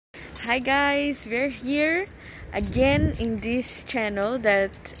Hi guys, we're here again in this channel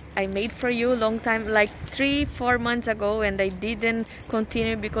that I made for you a long time, like 3-4 months ago, and I didn't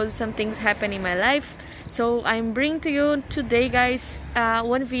continue because some things happened in my life. So I'm bringing to you today, guys,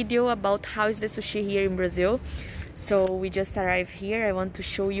 one video about how is the sushi here in Brazil. So we just arrived here. I want to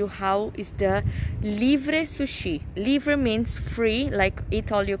show you how is the livre sushi. Livre means free, like eat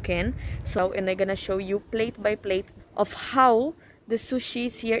all you can. So, and I'm gonna show you plate by plate of how the sushi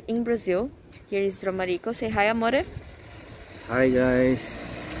is here in Brazil. Here is Romarico. Say hi, amore. Hi guys.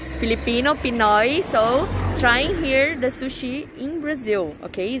 Filipino, Pinoy. So trying here the sushi in Brazil.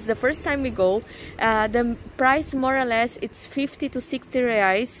 Okay, it's the first time we go. The price more or less it's 50 to 60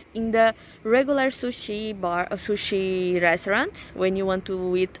 reais in the regular sushi bar or sushi restaurants when you want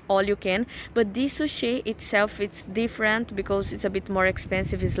to eat all you can. But this sushi itself it's different because it's a bit more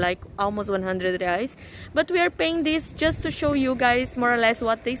expensive. It's like almost 100 reais. But we are paying this just to show you guys more or less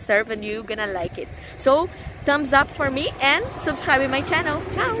what they serve, and you're gonna like it. So thumbs up for me and subscribe to my channel.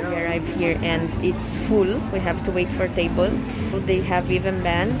 Ciao! We arrived here and it's full. We have to wait for table. They have even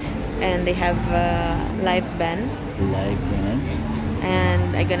band and they have live band.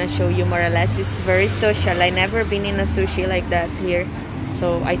 And I'm gonna show you more or less. It's very social. I never been in a sushi like that here,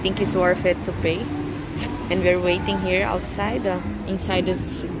 so I think it's worth it to pay. And we're waiting here outside. Inside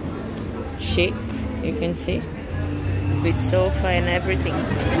is chic, you can see, with sofa and everything.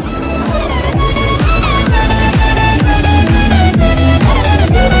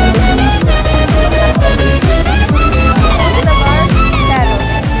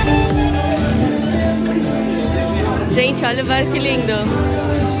 Gente, olha o bar que lindo.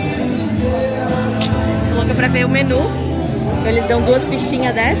 Tô louca pra ver o menu. Eles dão 2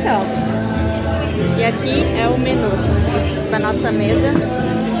 fichinhas dessa, ó. E aqui é o menu da nossa mesa.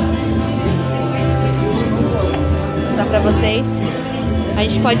 Vou mostrar pra vocês. A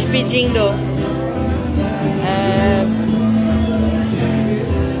gente pode ir pedindo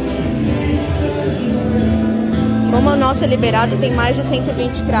como o nosso é liberado, tem mais de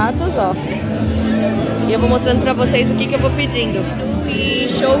 120 pratos, ó. E eu vou mostrando pra vocês o que eu vou pedindo. We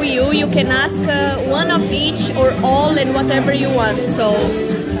show you, you can ask one of each or all and whatever you want. So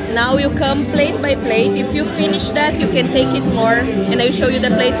now you come plate by plate. If you finish that, you can take it more, and I show you the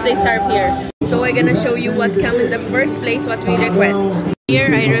plates they serve here. So I'm gonna show you what come in the first place, what we request. Here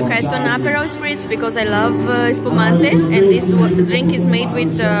I request an Aperol Spritz because I love espumante, and this drink is made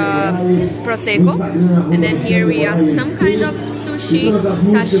with prosecco. And then here we ask some kind of sushi,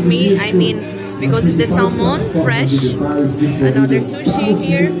 sashimi, I mean, because it's the salmon, fresh. Another sushi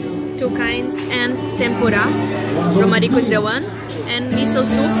here, 2 kinds, and tempura. Romarico is the one. And miso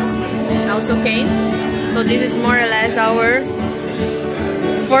soup also came. So this is more or less our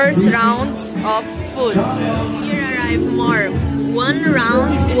first round of food. Here arrive more. One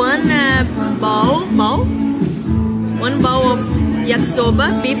bowl of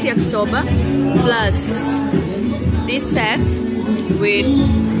yakisoba, beef yakisoba, plus this set with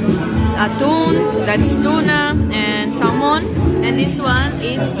atun, that's tuna and salmon, and this one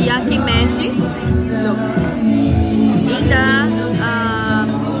is yakimeshi. Look,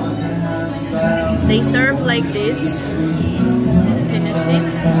 they serve like this. Can you see?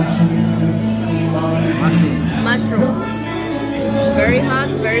 Mushroom. Very hot,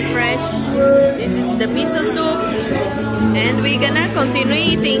 very fresh. This is the miso soup, and we're gonna continue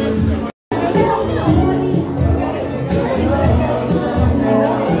eating.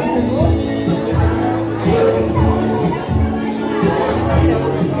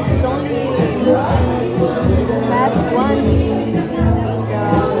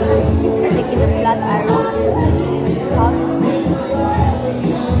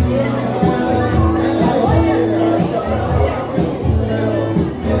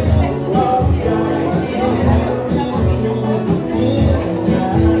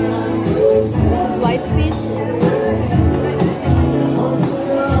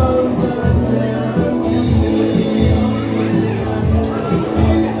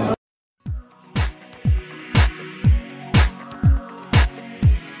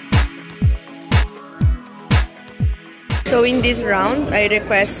 So in this round, I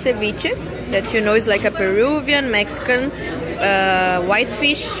request ceviche, that you know is like a Peruvian, Mexican white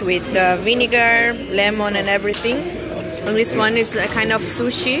fish with vinegar, lemon and everything. And this one is a kind of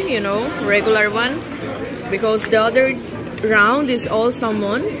sushi, you know, regular one, because the other round is all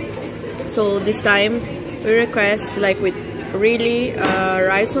salmon. So this time we request like with really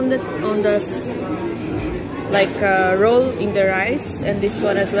rice on the like roll in the rice, and this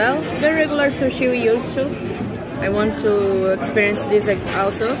one as well. The regular sushi we used to. I want to experience this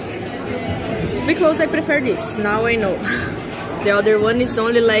also because I prefer this. Now I know. The other one is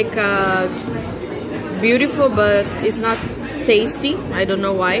only like beautiful, but it's not tasty. I don't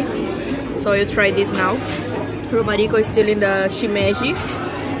know why. So you try this now. Romarico is still in the shimeji.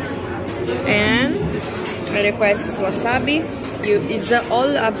 And I request wasabi. It's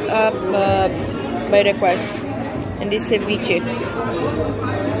all up by request. And this ceviche.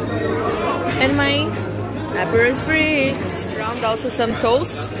 And my Aperol Spritz. Around also some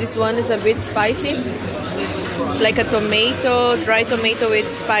toast. This one is a bit spicy. It's like a tomato, dry tomato with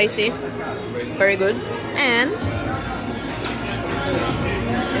spicy. Very good. And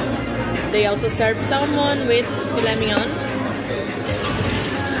they also serve salmon with filet mignon.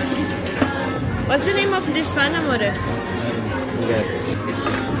 What's the name of this fan, amore? Yeah.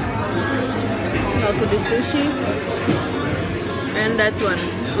 Also the sushi. And that one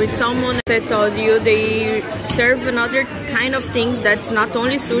with salmon. As I told you, they serve another kind of things that's not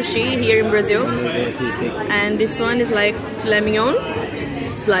only sushi here in Brazil. And this one is like filet mignon,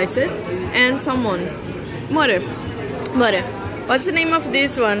 slice it, and salmon. More. What's the name of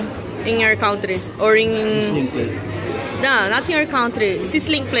this one in your country? Or in... Sizzling plate. No, not in your country.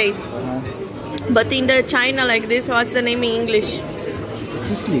 Sizzling plate. But in the China like this, what's the name in English?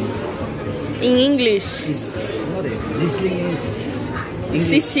 Sizzling. In English. Sizzling is...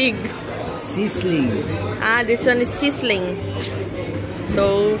 Sisig. Sizzling. Ah, this one is sizzling.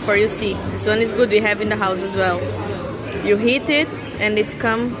 So for you see, this one is good. We have in the house as well. You heat it and it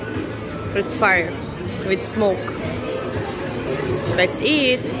come with fire, with smoke. Let's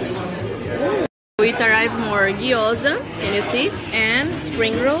eat. It arrived more gyoza, can you see? And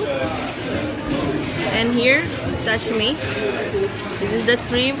spring roll. And here, sashimi. This is the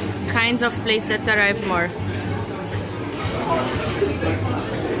 3 kinds of plates that arrived more.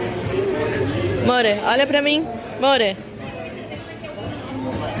 More, olha pra mim. More.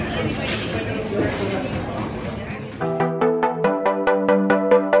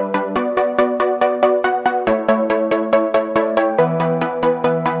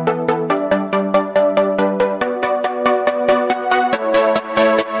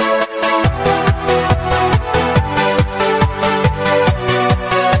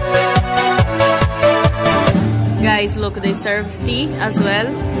 Guys, look, they serve tea as well.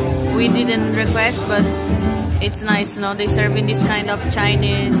 We didn't request, but it's nice, no? They serve in this kind of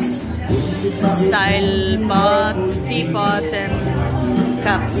Chinese style pot, teapot and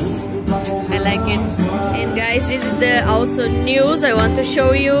cups. I like it. And guys, this is the also news I want to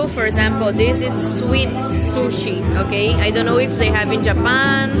show you. For example, this is sweet sushi, okay? I don't know if they have in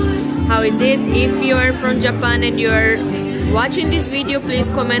Japan. How is it? If you are from Japan and you are watching this video, please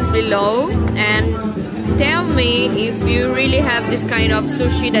comment below and tell me if you really have this kind of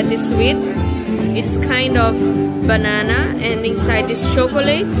sushi that is sweet. It's kind of banana and inside is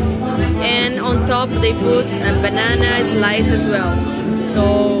chocolate, and on top they put a banana slice as well.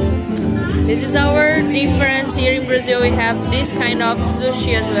 So this is our difference. Here in Brazil we have this kind of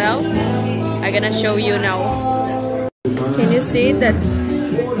sushi as well. I'm gonna show you now. Can you see that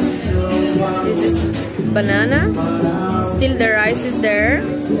this is banana? Still the rice is there,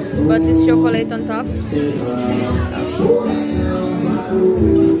 but it's chocolate on top.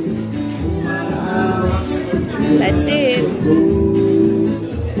 Let's see it.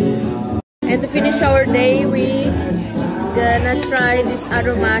 And to finish our day, we gonna try this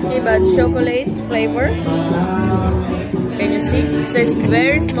aromaki but chocolate flavor. Can you see? It's a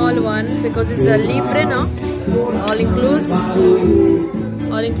very small one because it's a libre, no? All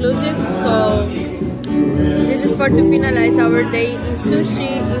inclusive. So this is for to finalize our day in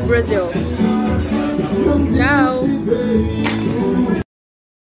sushi in Brazil. Ciao!